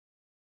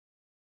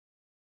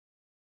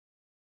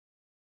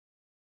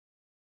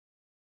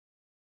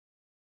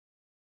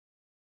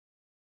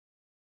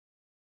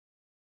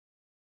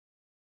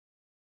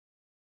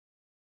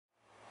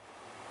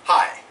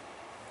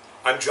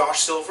I'm Josh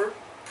Silver,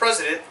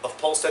 President of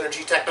Pulsed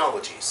Energy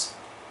Technologies.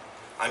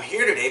 I'm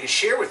here today to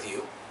share with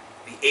you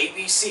the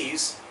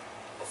ABCs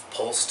of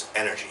pulsed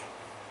energy.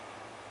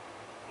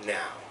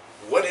 Now,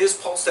 what is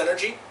pulsed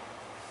energy?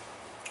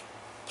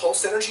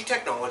 Pulsed energy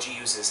technology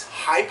uses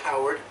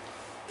high-powered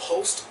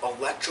pulsed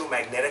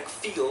electromagnetic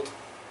field,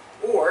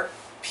 or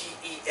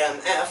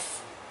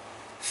PEMF,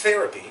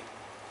 therapy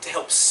to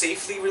help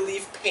safely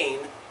relieve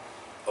pain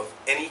of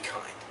any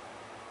kind.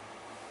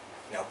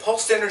 Now,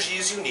 pulsed energy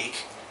is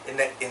unique in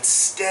that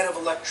instead of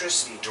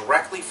electricity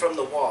directly from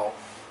the wall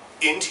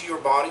into your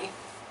body,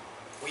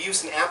 we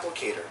use an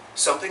applicator,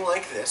 something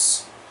like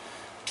this,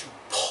 to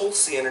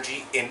pulse the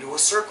energy into a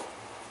circle.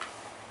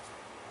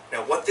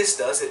 Now, what this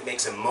does, it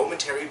makes a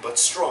momentary but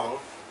strong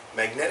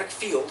magnetic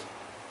field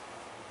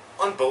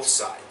on both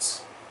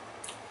sides.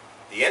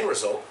 The end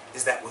result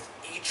is that with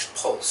each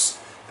pulse,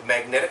 the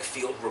magnetic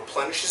field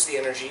replenishes the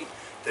energy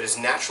that is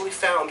naturally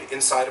found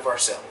inside of our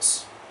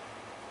cells.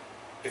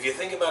 If you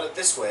think about it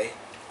this way,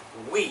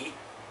 we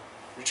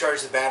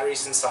recharge the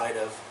batteries inside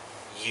of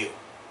you.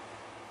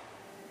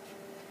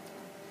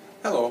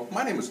 Hello,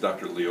 my name is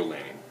Dr. Leo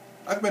Lanning.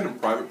 I've been in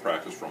private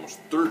practice for almost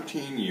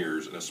 13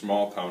 years in a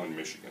small town in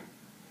Michigan.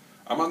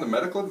 I'm on the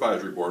medical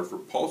advisory board for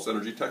Pulsed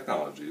Energy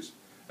Technologies,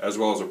 as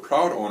well as a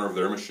proud owner of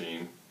their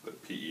machine, the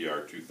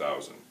PER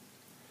 2000.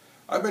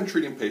 I've been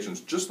treating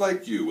patients just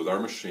like you with our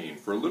machine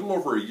for a little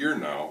over a year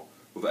now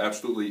with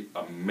absolutely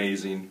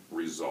amazing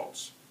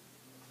results.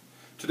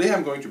 Today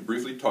I'm going to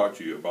briefly talk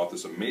to you about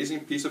this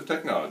amazing piece of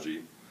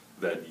technology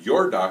that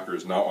your doctor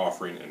is now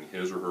offering in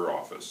his or her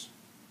office.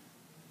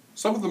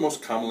 Some of the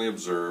most commonly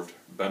observed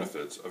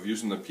benefits of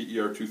using the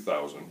PER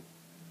 2000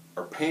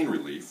 are pain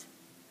relief,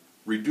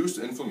 reduced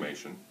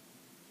inflammation,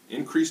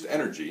 increased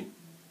energy,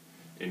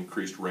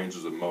 increased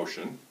ranges of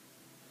motion,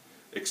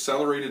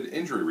 accelerated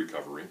injury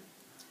recovery,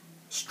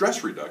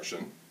 stress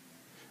reduction,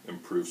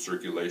 improved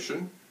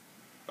circulation,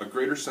 a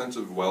greater sense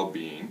of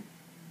well-being,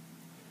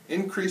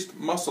 increased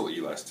muscle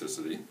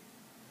elasticity,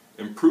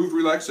 improved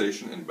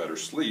relaxation and better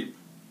sleep,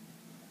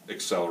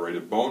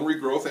 accelerated bone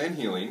regrowth and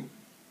healing,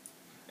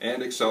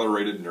 and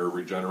accelerated nerve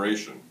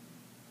regeneration,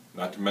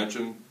 not to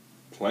mention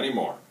plenty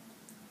more.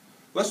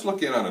 Let's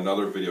look in on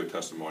another video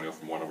testimonial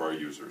from one of our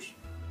users.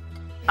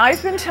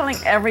 I've been telling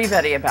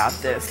everybody about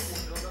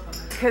this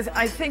because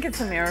I think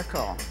it's a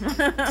miracle.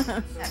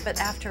 But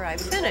after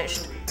I've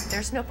finished,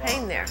 there's no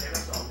pain there.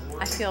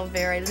 I feel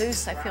very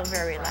loose, I feel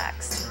very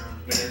relaxed.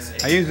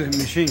 I used the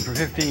machine for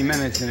 15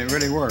 minutes and it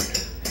really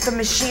worked. The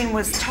machine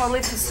was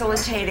totally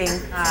facilitating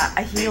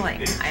a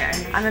healing.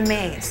 I'm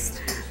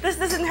amazed. This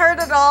doesn't hurt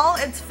at all,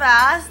 it's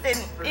fast,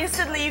 and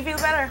instantly you feel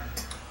better.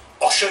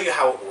 I'll show you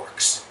how it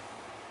works.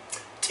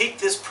 Take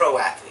this pro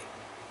athlete.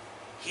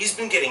 He's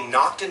been getting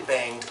knocked and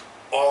banged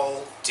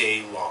all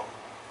day long.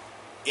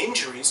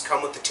 Injuries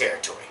come with the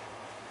territory.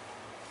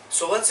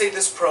 So let's say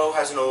this pro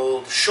has an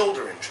old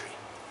shoulder injury.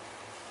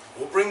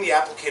 We'll bring the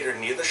applicator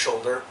near the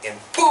shoulder and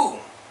boom!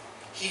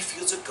 He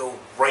feels it go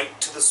right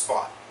to the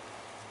spot.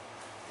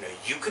 Now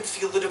you can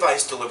feel the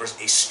device delivers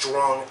a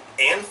strong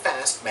and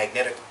fast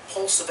magnetic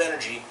pulse of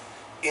energy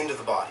into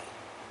the body.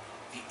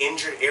 The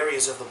injured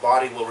areas of the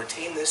body will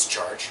retain this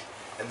charge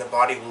and the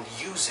body will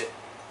use it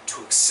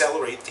to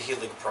accelerate the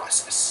healing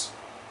process.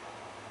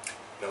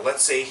 Now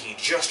let's say he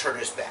just hurt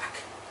his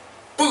back.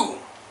 Boom!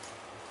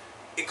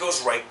 It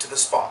goes right to the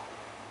spot.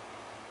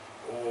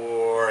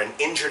 Or an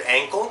injured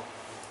ankle.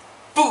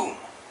 Boom!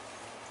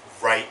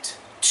 Right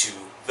to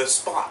the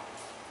spot.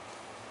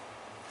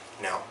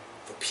 Now,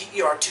 the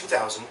PER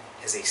 2000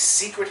 has a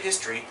secret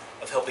history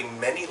of helping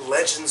many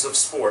legends of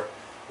sport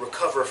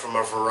recover from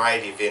a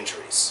variety of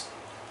injuries.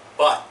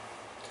 But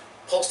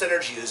pulsed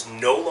energy is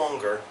no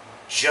longer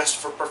just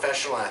for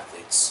professional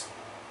athletes.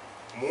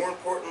 More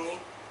importantly,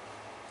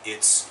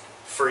 it's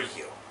for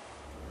you.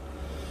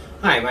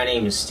 Hi, my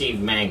name is Steve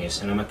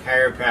Mangus, and I'm a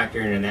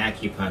chiropractor and an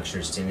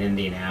acupuncturist in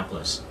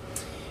Indianapolis.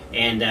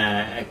 And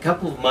a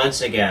couple of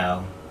months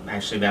ago,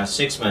 actually about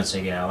 6 months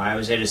ago, I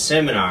was at a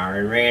seminar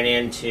and ran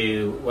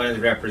into one of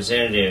the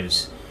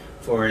representatives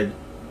for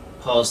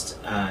pulsed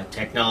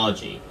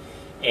technology,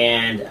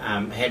 and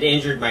had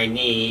injured my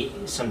knee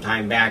some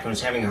time back and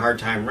was having a hard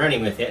time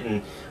running with it.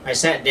 And I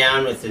sat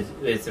down with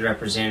the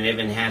representative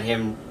and had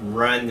him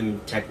run the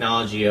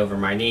technology over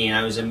my knee, and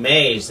I was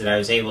amazed that I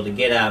was able to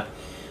get up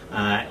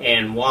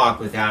and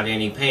walk without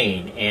any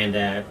pain,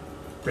 and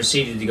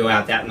proceeded to go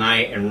out that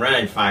night and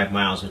run 5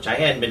 miles, which I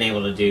hadn't been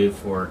able to do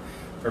for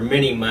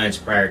many months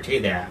prior to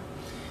that.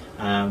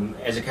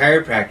 As a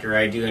chiropractor,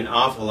 I do an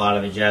awful lot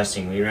of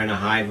adjusting. We run a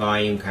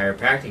high-volume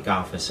chiropractic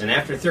office, and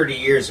after 30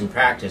 years in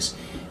practice,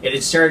 it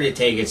had started to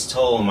take its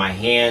toll on my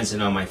hands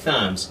and on my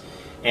thumbs.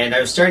 And I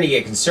was starting to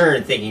get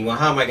concerned, thinking, well,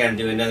 how am I going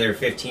to do another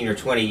 15 or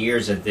 20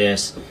 years of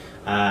this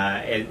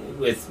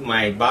with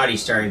my body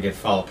starting to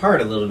fall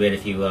apart a little bit,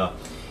 if you will.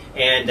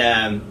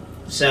 And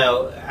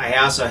so I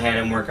also had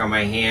him work on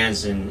my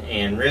hands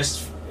and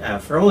wrists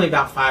for only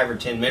about 5 or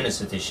 10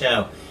 minutes at the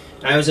show.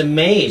 And I was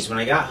amazed when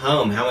I got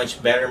home how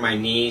much better my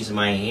knees and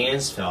my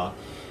hands felt.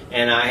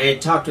 And I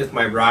had talked with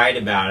my bride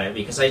about it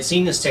because I'd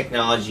seen this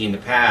technology in the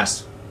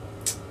past,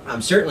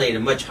 certainly at a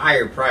much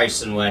higher price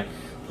than what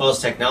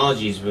Pulse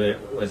Technologies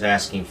was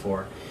asking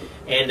for.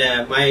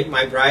 And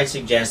my bride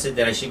suggested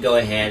that I should go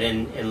ahead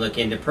and look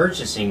into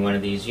purchasing one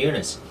of these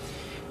units.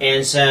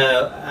 And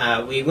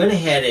so we went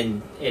ahead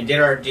and did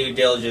our due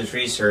diligence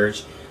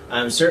research,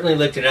 certainly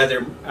looked at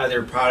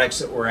other products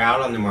that were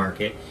out on the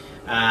market,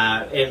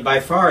 and by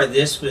far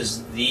this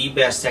was the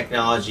best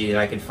technology that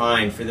I could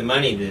find for the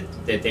money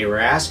that they were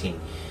asking.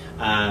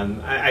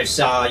 I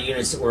saw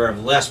units that were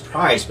of less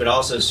price, but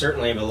also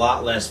certainly of a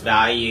lot less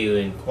value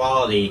and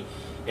quality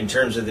in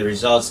terms of the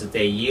results that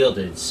they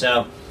yielded.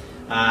 So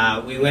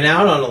we went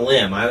out on a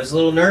limb. I was a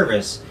little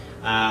nervous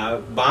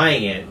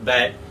buying it,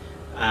 but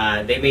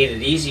they made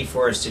it easy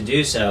for us to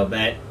do so.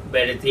 But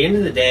at the end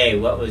of the day,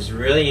 what was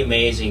really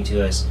amazing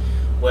to us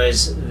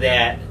was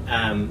that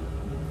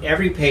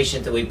every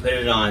patient that we put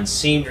it on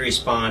seemed to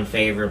respond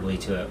favorably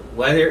to it,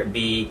 whether it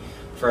be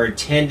for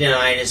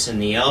tendinitis in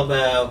the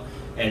elbow,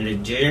 and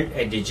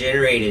a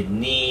degenerated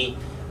knee,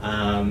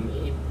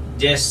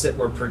 discs that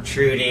were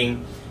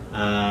protruding,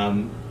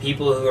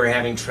 people who are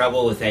having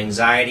trouble with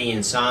anxiety,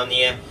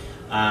 insomnia.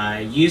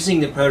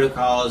 Using the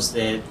protocols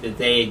that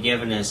they had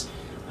given us,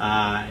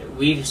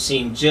 we've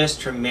seen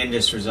just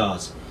tremendous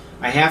results.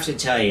 I have to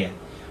tell you,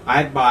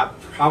 I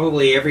bought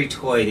probably every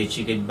toy that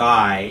you could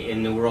buy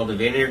in the world of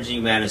energy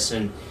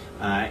medicine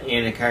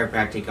in a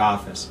chiropractic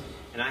office.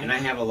 And I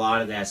have a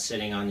lot of that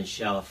sitting on the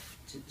shelf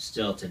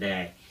still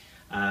today.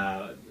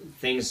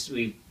 Things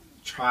we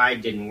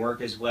tried didn't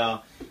work as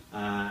well.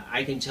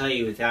 I can tell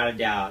you without a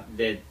doubt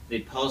that the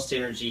Pulsed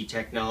Energy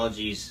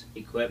Technologies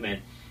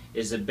equipment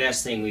is the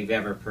best thing we've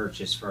ever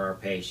purchased for our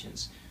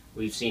patients.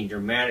 We've seen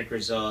dramatic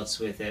results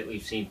with it.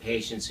 We've seen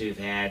patients who've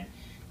had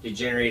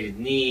degenerated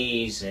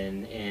knees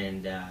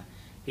and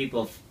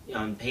people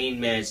on pain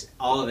meds,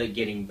 all of it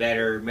getting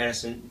better,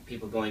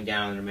 people going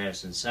down on their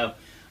medicine. So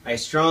I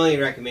strongly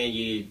recommend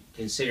you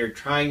consider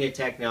trying the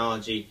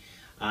technology,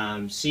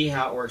 see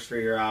how it works for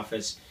your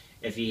office.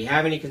 If you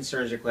have any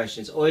concerns or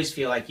questions, always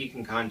feel like you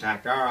can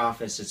contact our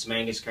office. It's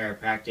Mangus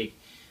Chiropractic.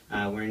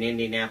 We're in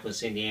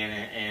Indianapolis,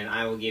 Indiana, and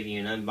I will give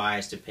you an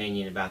unbiased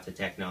opinion about the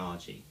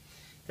technology.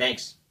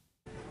 Thanks.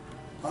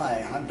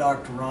 Hi, I'm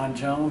Dr. Ron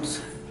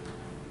Jones.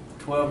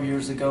 12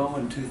 years ago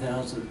in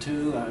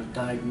 2002, I was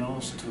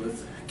diagnosed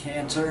with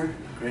cancer,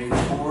 grade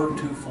 4,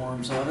 2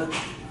 forms of it.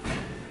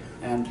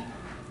 And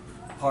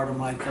part of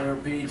my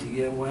therapy to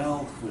get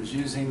well was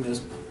using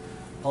this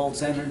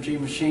Pulse Energy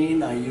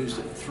machine. I used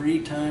it 3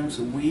 times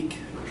a week.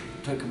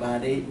 It took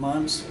about 8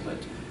 months,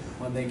 but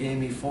when they gave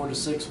me 4 to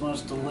 6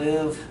 months to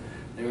live,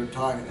 they were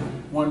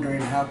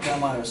wondering how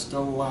come I was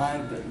still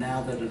alive. But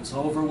now that it's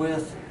over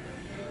with,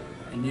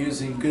 and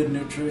using good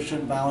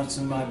nutrition,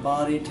 balancing my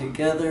body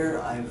together,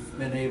 I've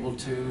been able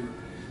to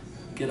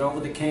get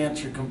over the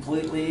cancer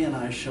completely, and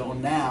I show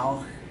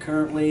now,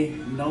 currently,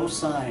 no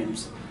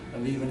signs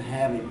of even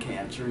having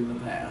cancer in the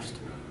past.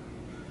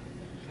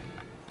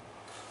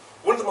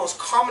 One of the most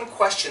common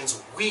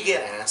questions we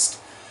get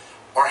asked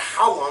are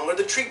how long are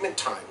the treatment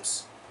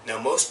times? Now,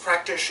 most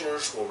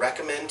practitioners will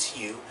recommend to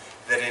you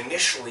that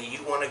initially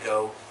you want to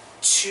go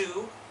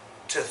 2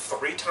 to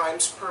 3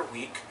 times per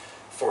week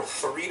for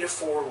 3 to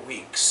 4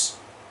 weeks,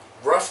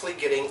 roughly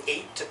getting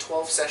 8 to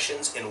 12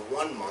 sessions in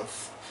 1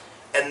 month,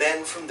 and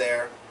then from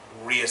there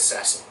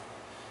reassessing.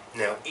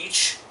 Now,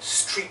 each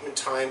treatment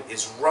time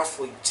is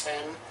roughly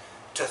 10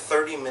 to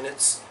 30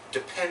 minutes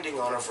depending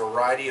on a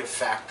variety of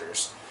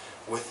factors,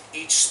 with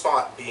each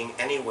spot being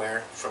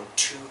anywhere from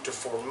 2 to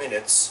 4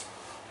 minutes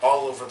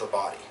all over the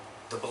body.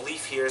 The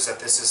belief here is that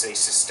this is a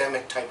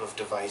systemic type of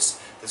device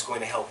that's going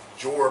to help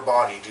your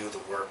body do the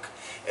work,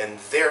 and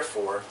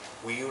therefore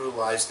we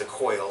utilize the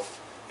coil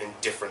in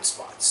different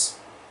spots.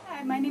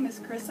 Hi, my name is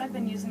Chris. I've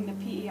been using the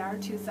PER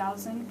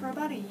 2000 for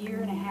about 1.5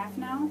 years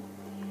now.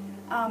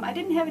 I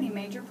didn't have any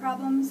major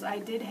problems. I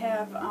did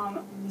have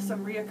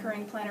some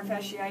reoccurring plantar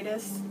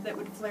fasciitis that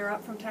would flare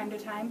up from time to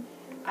time.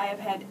 I have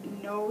had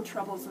no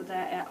troubles with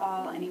that at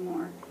all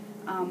anymore.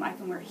 I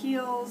can wear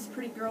heels,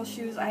 pretty girl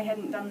shoes. I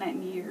hadn't done that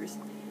in years.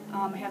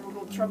 I had a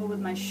little trouble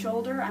with my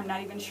shoulder. I'm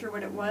not even sure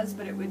what it was,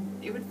 but it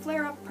would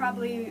flare up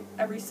probably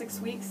every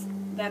 6 weeks.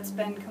 That's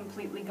been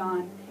completely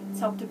gone. It's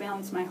helped to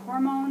balance my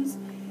hormones.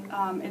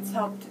 It's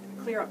helped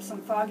clear up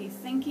some foggy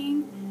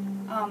thinking.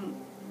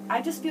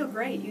 I just feel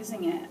great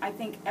using it. I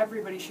think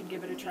everybody should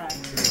give it a try.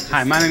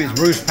 Hi, my name is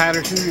Bruce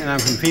Patterson, and I'm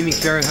from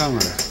Phoenix, Arizona.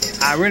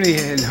 I really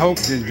had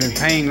hoped that the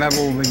pain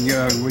level would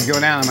go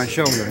down on my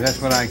shoulder. That's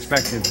what I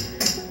expected,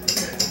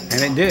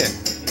 and it did.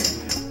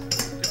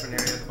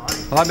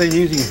 Well, I've been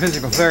using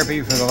physical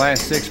therapy for the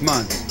last 6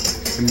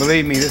 months, and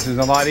believe me, this is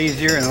a lot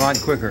easier and a lot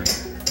quicker.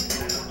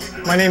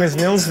 My name is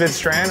Nils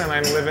Vidstrand, and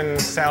I live in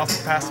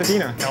South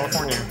Pasadena,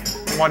 California.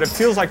 And what it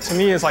feels like to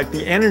me is like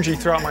the energy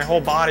throughout my whole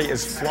body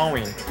is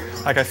flowing.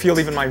 Like I feel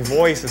even my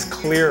voice is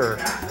clearer.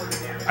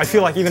 I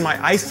feel like even my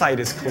eyesight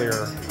is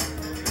clearer.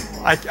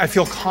 I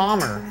feel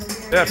calmer.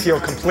 I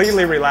feel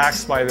completely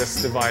relaxed by this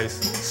device.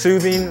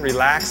 Soothing,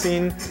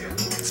 relaxing,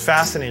 it's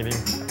fascinating.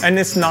 And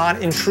it's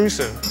not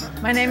intrusive.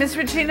 My name is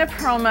Regina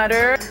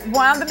Perlmutter.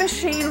 While the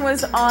machine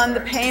was on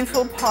the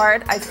painful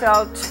part, I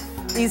felt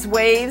these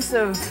waves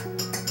of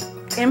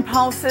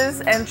impulses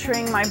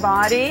entering my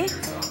body.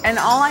 And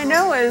all I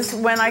know is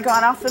when I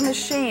got off the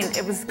machine,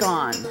 it was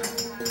gone.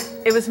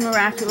 It was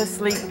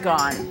miraculously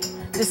gone.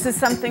 This is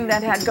something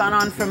that had gone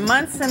on for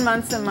months and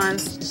months and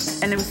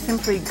months, and it was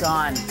simply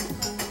gone.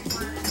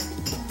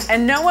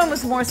 And no one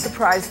was more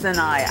surprised than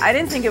I. I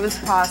didn't think it was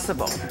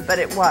possible, but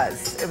it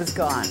was. It was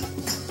gone.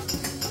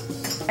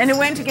 And it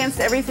went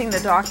against everything the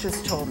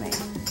doctors told me.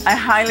 I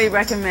highly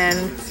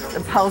recommend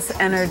the Pulse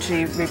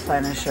Energy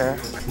Replenisher.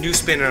 New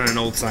spin on an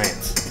old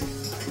science.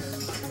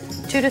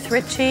 Judith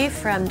Ritchie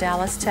from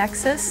Dallas,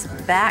 Texas,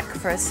 back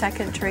for a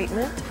second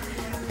treatment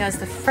because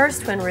the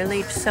first one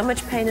relieved so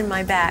much pain in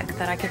my back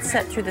that I could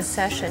sit through the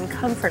session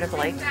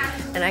comfortably,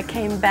 and I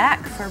came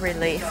back for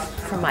relief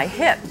from my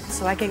hip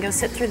so I can go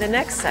sit through the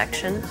next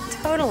section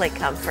totally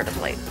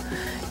comfortably.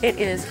 It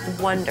is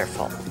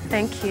wonderful.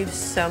 Thank you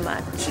so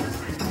much.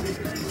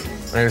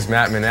 My name is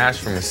Matt Minash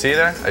from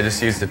Reseda. I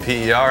just used the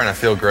PER and I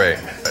feel great.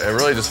 It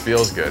really just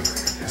feels good,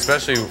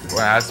 especially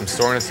when I had some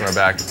soreness in my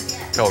back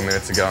a couple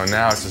minutes ago, and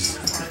now it's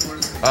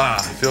just, I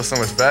feel so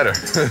much better.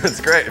 It's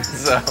great.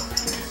 So.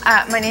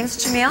 My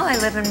name's Jamil. I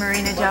live in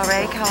Marina Del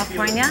Rey,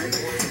 California,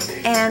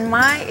 and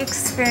my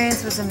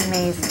experience was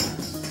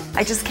amazing.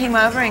 I just came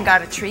over and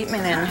got a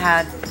treatment and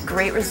had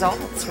great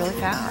results really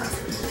fast.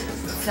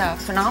 So,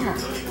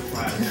 phenomenal.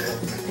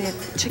 It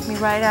took me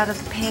right out of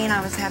the pain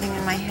I was having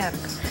in my hip.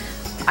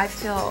 I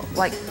feel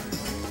like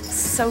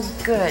so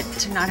good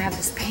to not have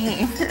this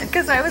pain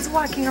because I was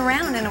walking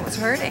around and it was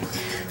hurting.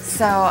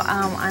 So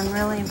I'm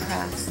really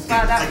impressed.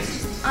 Wow, that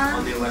was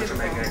on the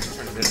electromagnetic,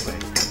 turn it this way.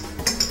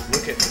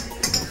 Look at,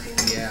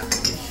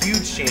 the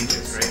huge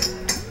changes, right?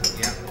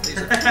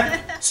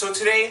 Yeah. So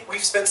today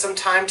we've spent some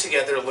time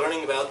together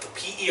learning about the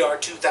PER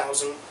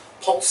 2000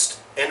 Pulsed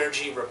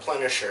Energy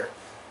Replenisher,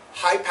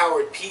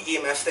 high-powered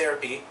PEMF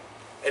therapy,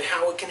 and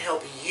how it can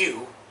help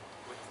you.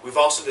 We've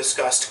also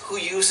discussed who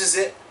uses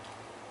it,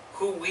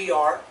 who we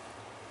are,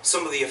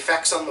 some of the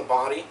effects on the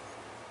body,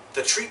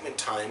 the treatment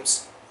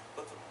times.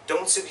 But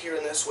don't sit here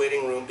in this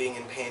waiting room being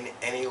in pain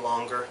any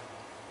longer.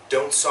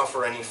 Don't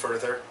suffer any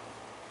further.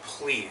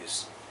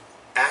 Please,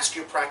 ask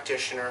your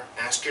practitioner,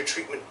 ask your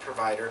treatment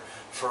provider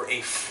for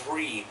a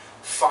free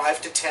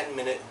 5 to 10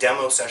 minute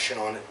demo session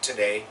on it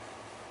today.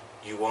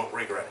 You won't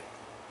regret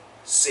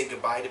it. Say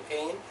goodbye to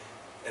pain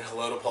and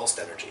hello to Pulsed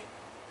Energy.